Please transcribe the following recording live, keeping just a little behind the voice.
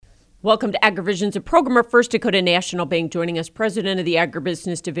Welcome to AgriVisions, a program of First Dakota National Bank. Joining us, President of the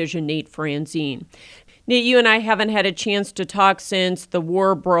Agribusiness Division, Nate Franzen. Nate, you and I haven't had a chance to talk since the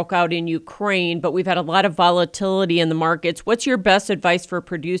war broke out in Ukraine, but we've had a lot of volatility in the markets. What's your best advice for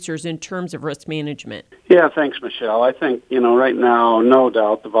producers in terms of risk management? Yeah, thanks, Michelle. I think, right now, no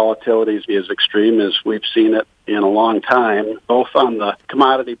doubt the volatility is as extreme as we've seen it in a long time, both on the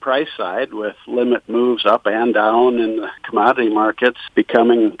commodity price side with limit moves up and down in the commodity markets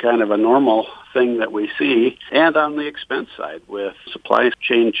becoming kind of a normal thing that we see, and on the expense side with supply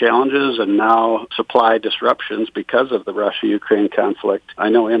chain challenges and now supply disruptions because of the Russia-Ukraine conflict. I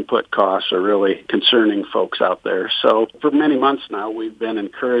know input costs are really concerning folks out there. So for many months now, we've been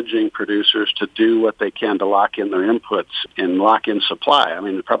encouraging producers to do what they can to lock in their inputs and lock in supply. I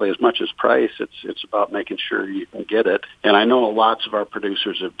mean, probably as much as price, it's about making sure you can get it. And I know lots of our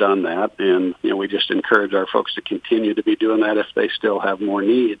producers have done that, and we just encourage our folks to continue to be doing that if they still have more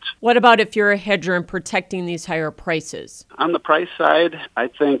needs. What about if you're a hedger in protecting these higher prices? On the price side, I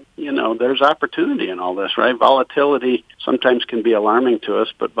think, there's opportunity in all this, right? Volatility sometimes can be alarming to us,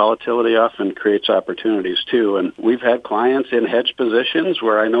 but volatility often creates opportunities too. And we've had clients in hedge positions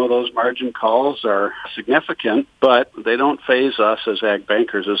where I know those margin calls are significant, but they don't faze us as ag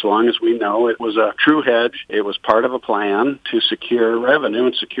bankers as long as we know it was a true hedge. It was part of a plan to secure revenue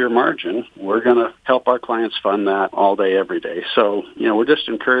and secure margin. We're going to help our clients fund that all day, every day. So, we're just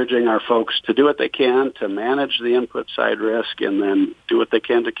encouraging our folks to do what they can to manage the input side risk and then do what they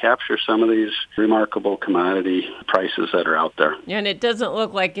can to capture some of these remarkable commodity prices that are out there. And it doesn't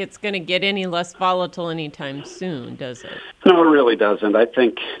look like it's going to get any less volatile anytime soon, does it? No, it really doesn't. I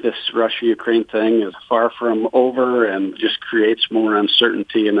think this Russia-Ukraine thing is far from over and just creates more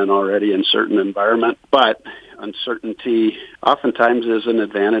uncertainty in an already uncertain environment. But uncertainty oftentimes is an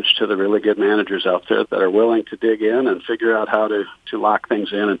advantage to the really good managers out there that are willing to dig in and figure out how to lock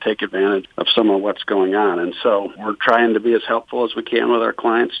things in and take advantage of some of what's going on. And so we're trying to be as helpful as we can with our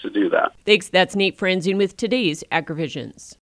clients to do that. Thanks. That's Nate Franzen with today's AgriVisions.